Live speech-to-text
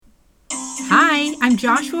I'm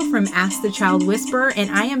Joshua from Ask the Child Whisperer, and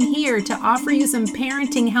I am here to offer you some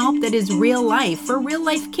parenting help that is real life for real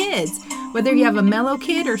life kids. Whether you have a mellow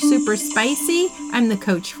kid or super spicy, I'm the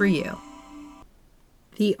coach for you.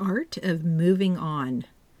 The art of moving on.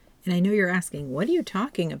 And I know you're asking, what are you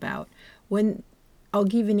talking about? I'll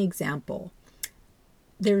give you an example.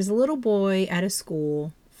 There's a little boy at a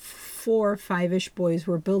school, 4 or 5-ish boys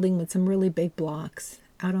were building with some really big blocks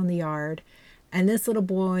out on the yard. And this little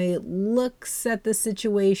boy looks at the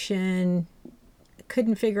situation,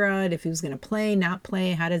 couldn't figure out if he was going to play, not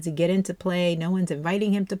play. How does he get into play? No one's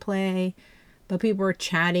inviting him to play, but people are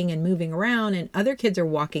chatting and moving around, and other kids are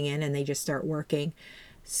walking in and they just start working.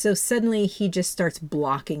 So suddenly he just starts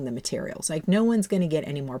blocking the materials. Like no one's going to get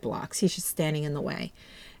any more blocks. He's just standing in the way.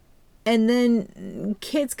 And then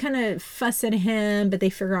kids kind of fuss at him, but they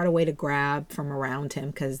figure out a way to grab from around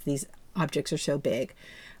him because these objects are so big.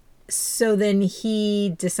 So then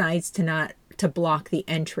he decides to block the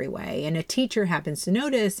entryway, and a teacher happens to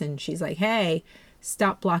notice, and she's like, hey,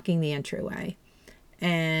 stop blocking the entryway.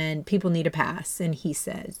 And people need a pass. And he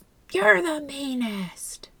says, you're the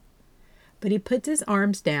meanest. But he puts his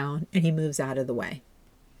arms down and he moves out of the way.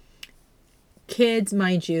 Kids,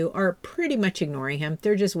 mind you, are pretty much ignoring him.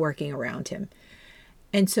 They're just working around him.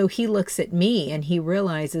 And so he looks at me and he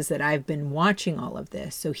realizes that I've been watching all of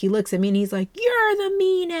this. So he looks at me and he's like, you're the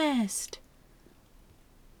meanest.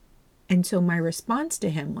 And so my response to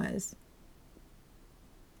him was,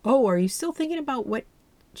 oh, are you still thinking about what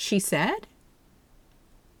she said?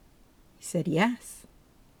 He said, yes.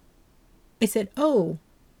 I said, oh,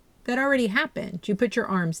 that already happened. You put your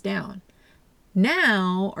arms down.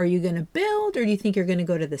 Now, are you going to build, or do you think you're going to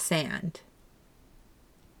go to the sand?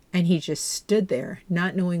 And he just stood there,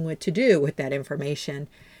 not knowing what to do with that information.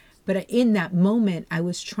 But in that moment, I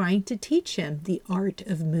was trying to teach him the art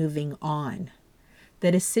of moving on,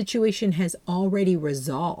 that a situation has already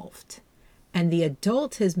resolved and the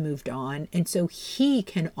adult has moved on, and so he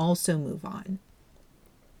can also move on.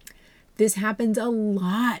 This happens a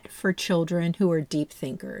lot for children who are deep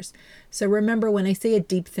thinkers. So remember, when I say a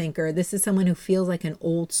deep thinker, this is someone who feels like an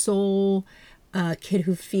old soul, a kid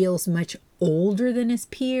who feels much older than his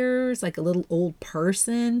peers, like a little old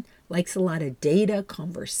person, likes a lot of data,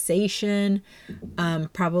 conversation,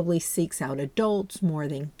 probably seeks out adults more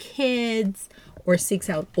than kids, or seeks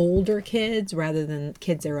out older kids rather than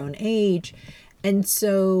kids their own age. And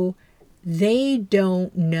so they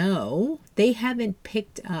don't know, they haven't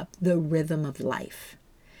picked up the rhythm of life.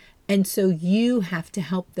 And so you have to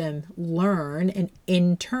help them learn and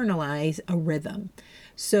internalize a rhythm.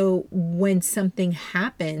 So when something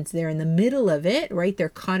happens, they're in the middle of it, right? They're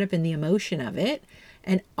caught up in the emotion of it.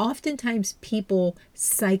 And oftentimes people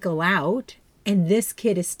cycle out, and this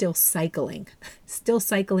kid is still cycling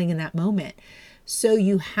in that moment. So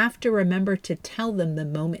you have to remember to tell them the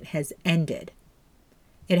moment has ended.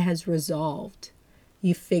 It has resolved.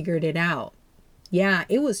 You figured it out. Yeah,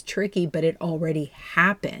 it was tricky, but it already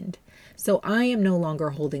happened. So I am no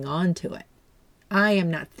longer holding on to it. I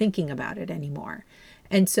am not thinking about it anymore.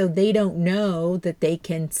 And so they don't know that they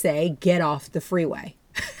can say, get off the freeway.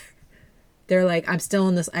 They're like, I'm still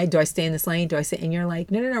in this. Do I stay in this lane? Do I sit? And you're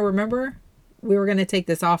like, no, remember, we were going to take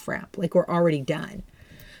this off ramp. Like, we're already done.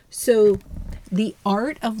 So the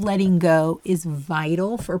art of letting go is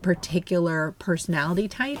vital for particular personality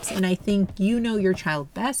types. And I think you know your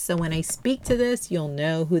child best. So when I speak to this, you'll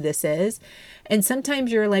know who this is. And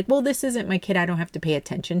sometimes you're like, well, this isn't my kid. I don't have to pay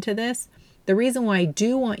attention to this. The reason why I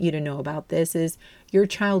do want you to know about this is your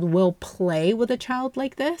child will play with a child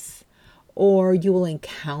like this, or you will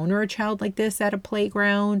encounter a child like this at a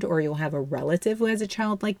playground, or you'll have a relative who has a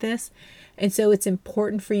child like this. And so it's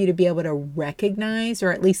important for you to be able to recognize,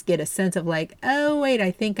 or at least get a sense of like, oh, wait, I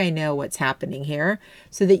think I know what's happening here,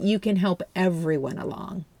 so that you can help everyone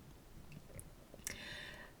along.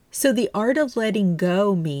 So the art of letting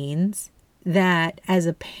go means that as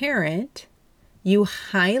a parent, you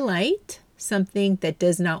highlight something that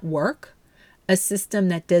does not work, a system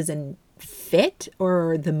that doesn't fit,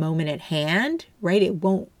 or the moment at hand, right? It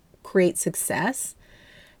won't create success.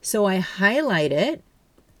 So I highlight it.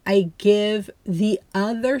 I give the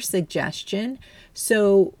other suggestion.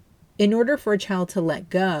 So in order for a child to let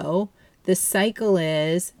go, the cycle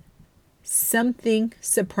is something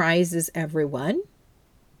surprises everyone,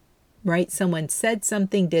 right? Someone said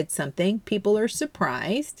something, did something. People are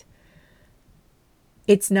surprised.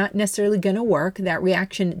 It's not necessarily going to work. That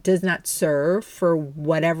reaction does not serve for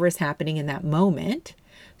whatever is happening in that moment.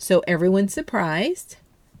 So everyone's surprised.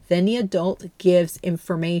 Then the adult gives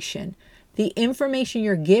information. The information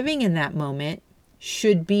you're giving in that moment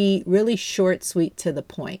should be really short, sweet, to the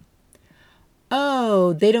point.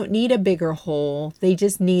 oh, they don't need a bigger hole. They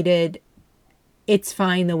just needed, it's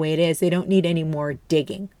fine the way it is. They don't need any more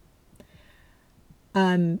digging.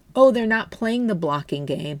 Oh, they're not playing the blocking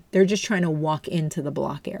game. They're just trying to walk into the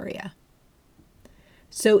block area.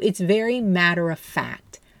 So it's very matter of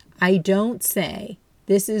fact. I don't say,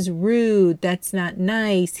 this is rude, that's not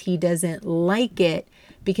nice, he doesn't like it,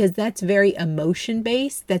 because that's very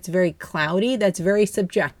emotion-based, that's very cloudy, that's very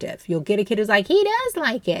subjective. You'll get a kid who's like, he does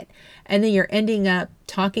like it. And then you're ending up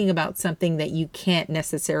talking about something that you can't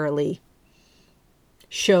necessarily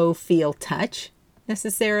show, feel, touch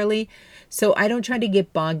necessarily. So I don't try to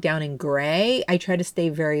get bogged down in gray. I try to stay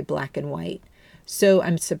very black and white. So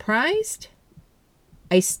I'm surprised.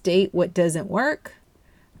 I state what doesn't work.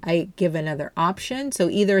 I give another option. So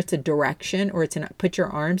either it's a direction or it's put your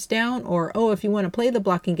arms down, or, oh, if you want to play the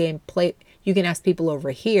blocking game, you can ask people over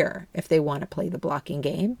here if they want to play the blocking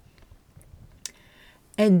game.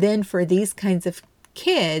 And then for these kinds of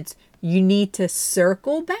kids, you need to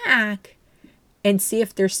circle back and see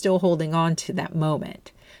if they're still holding on to that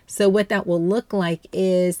moment. So what that will look like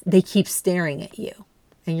is they keep staring at you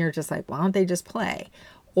and you're just like, why don't they just play?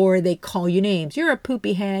 Or they call you names. You're a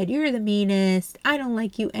poopy head. You're the meanest. I don't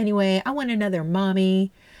like you anyway. I want another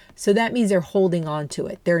mommy. So that means they're holding on to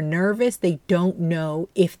it. They're nervous. They don't know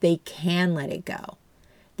if they can let it go.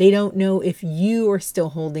 They don't know if you are still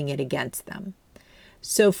holding it against them.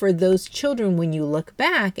 So for those children, when you look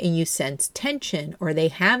back and you sense tension, or they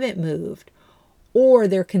haven't moved, or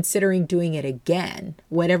they're considering doing it again,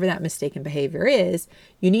 whatever that mistaken behavior is,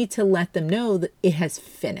 you need to let them know that it has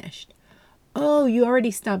finished. Oh, you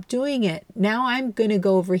already stopped doing it. Now I'm going to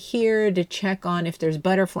go over here to check on if there's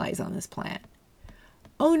butterflies on this plant.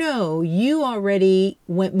 Oh no, you already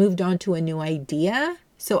moved on to a new idea.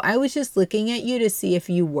 So I was just looking at you to see if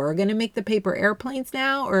you were going to make the paper airplanes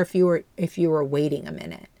now, or if you were waiting a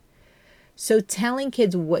minute. So telling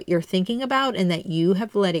kids what you're thinking about and that you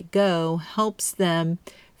have let it go helps them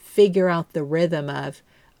figure out the rhythm of,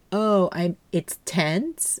 oh, it's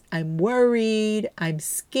tense, I'm worried, I'm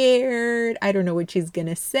scared, I don't know what she's going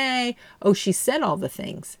to say. Oh, she said all the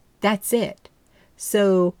things. That's it.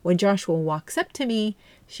 So when Joshua walks up to me,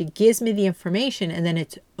 she gives me the information and then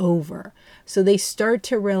it's over. So they start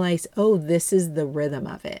to realize, oh, this is the rhythm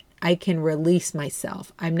of it. I can release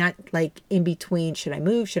myself. I'm not like in between. Should I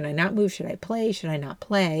move? Should I not move? Should I play? Should I not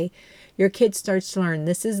play? Your kid starts to learn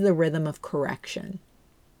this is the rhythm of correction.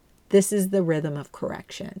 This is the rhythm of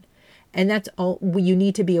correction. And that's all. You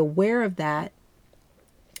need to be aware of that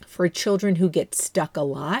for children who get stuck a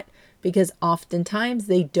lot, because oftentimes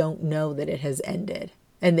they don't know that it has ended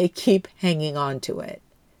and they keep hanging on to it.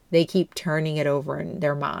 They keep turning it over in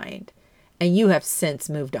their mind. And you have since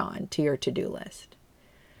moved on to your to-do list.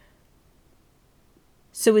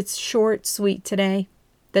 So it's short, sweet today.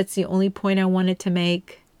 That's the only point I wanted to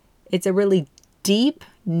make. It's a really deep,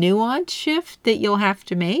 nuanced shift that you'll have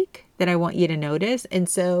to make that I want you to notice. And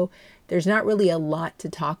so there's not really a lot to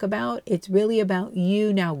talk about. It's really about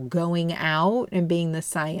you now going out and being the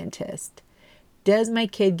scientist. Does my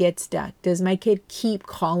kid get stuck? Does my kid keep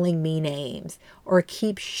calling me names, or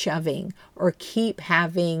keep shoving, or keep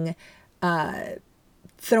having,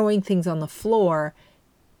 throwing things on the floor?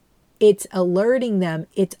 It's alerting them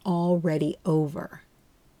it's already over.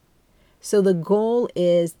 So the goal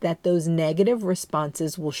is that those negative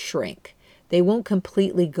responses will shrink. They won't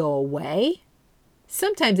completely go away.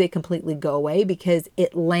 Sometimes they completely go away because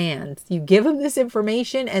it lands. You give them this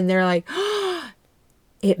information and they're like, oh,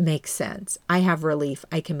 it makes sense. I have relief.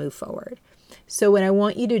 I can move forward. So what I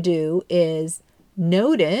want you to do is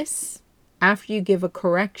notice after you give a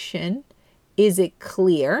correction, is it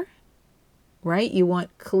clear? Right? You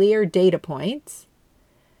want clear data points.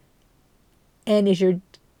 And is your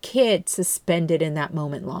kid suspended in that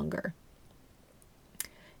moment longer?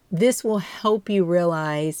 This will help you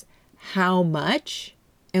realize how much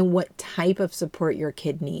and what type of support your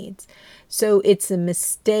kid needs. So it's a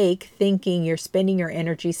mistake thinking you're spending your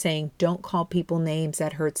energy saying, don't call people names,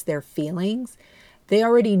 that hurts their feelings. They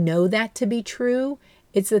already know that to be true.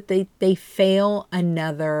 It's that they fail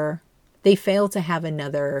to have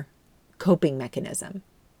another coping mechanism.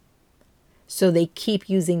 So they keep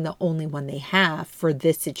using the only one they have for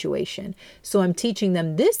this situation. So I'm teaching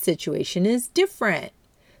them this situation is different.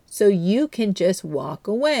 So you can just walk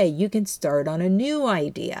away. You can start on a new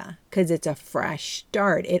idea because it's a fresh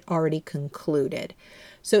start. It already concluded.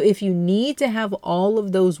 So if you need to have all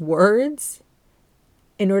of those words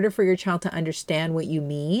in order for your child to understand what you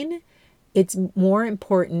mean, it's more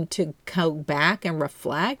important to go back and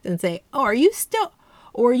reflect and say, oh, are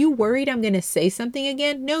you worried I'm going to say something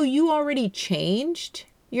again? No, you already changed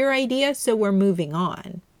your idea, so we're moving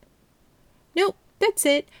on. No, That's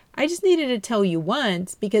it. I just needed to tell you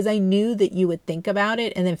once because I knew that you would think about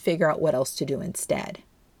it and then figure out what else to do instead.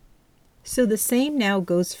 So the same now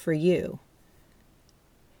goes for you.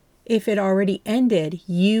 If it already ended,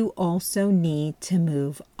 you also need to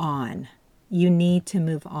move on. You need to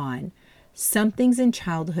move on. Some things in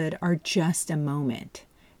childhood are just a moment.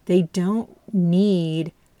 They don't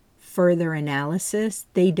need further analysis.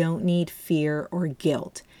 They don't need fear or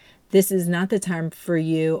guilt. This is not the time for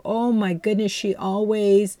you. Oh my goodness, she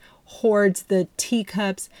always hoards the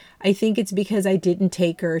teacups. I think it's because I didn't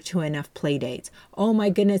take her to enough play dates. Oh my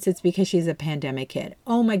goodness, it's because she's a pandemic kid.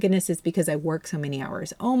 Oh my goodness, it's because I work so many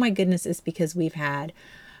hours. Oh my goodness, it's because we've had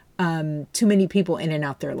too many people in and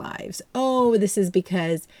out their lives. Oh, this is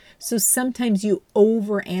because. So sometimes you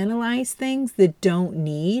overanalyze things that don't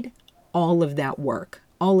need all of that work,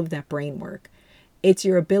 all of that brain work. It's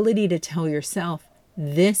your ability to tell yourself,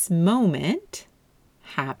 this moment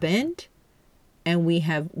happened and we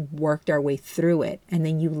have worked our way through it, and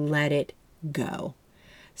then you let it go.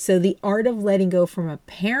 So the art of letting go from a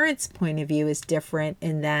parent's point of view is different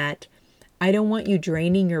in that I don't want you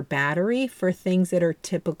draining your battery for things that are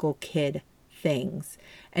typical kid things.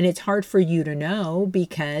 And it's hard for you to know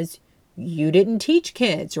because you didn't teach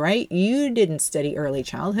kids, right? You didn't study early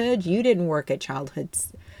childhood. You didn't work at childhood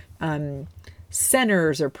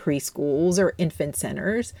centers or preschools or infant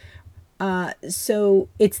centers. So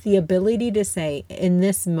it's the ability to say, in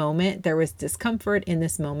this moment, there was discomfort. In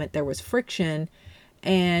this moment, there was friction.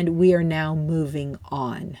 And we are now moving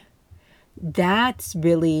on. That's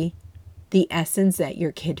really the essence that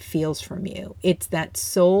your kid feels from you. It's that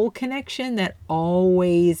soul connection that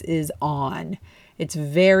always is on. It's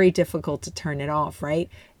very difficult to turn it off, right?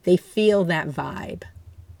 They feel that vibe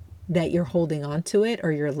that you're holding on to it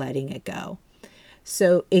or you're letting it go.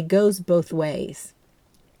 So it goes both ways.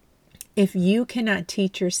 If you cannot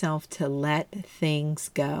teach yourself to let things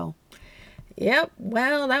go, yep,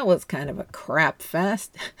 well, that was kind of a crap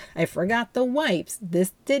fest. I forgot the wipes.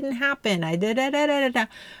 This didn't happen. I did it.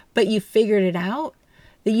 But you figured it out,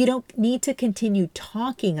 that you don't need to continue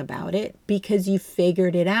talking about it because you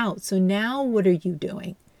figured it out. So now what are you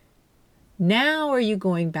doing? Now are you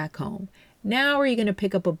going back home? Now are you going to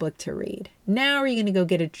pick up a book to read? Now are you going to go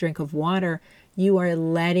get a drink of water? You are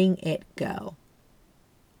letting it go.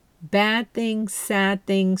 Bad things, sad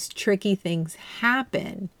things, tricky things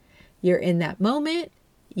happen. You're in that moment.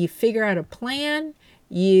 You figure out a plan.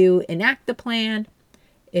 You enact the plan.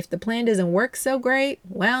 If the plan doesn't work so great,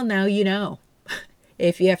 well, now you know.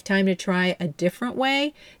 If you have time to try a different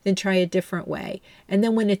way, then try a different way. And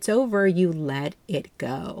then when it's over, you let it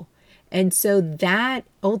go. And so that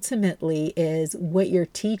ultimately is what you're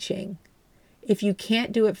teaching. If you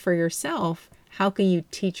can't do it for yourself, how can you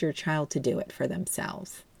teach your child to do it for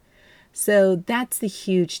themselves? So that's the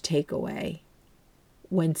huge takeaway.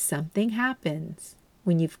 When something happens,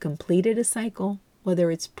 when you've completed a cycle, whether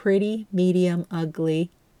it's pretty, medium, ugly,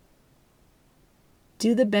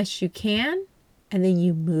 do the best you can, and then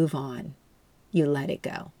you move on. You let it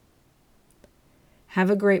go. Have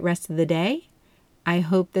a great rest of the day. I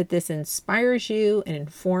hope that this inspires you and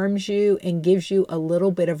informs you and gives you a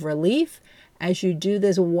little bit of relief as you do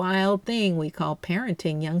this wild thing we call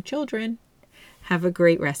parenting young children. Have a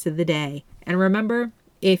great rest of the day. And remember,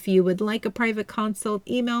 if you would like a private consult,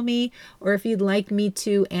 email me, or if you'd like me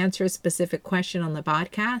to answer a specific question on the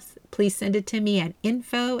podcast, please send it to me at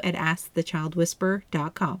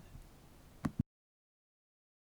info@askthechildwhisperer.com.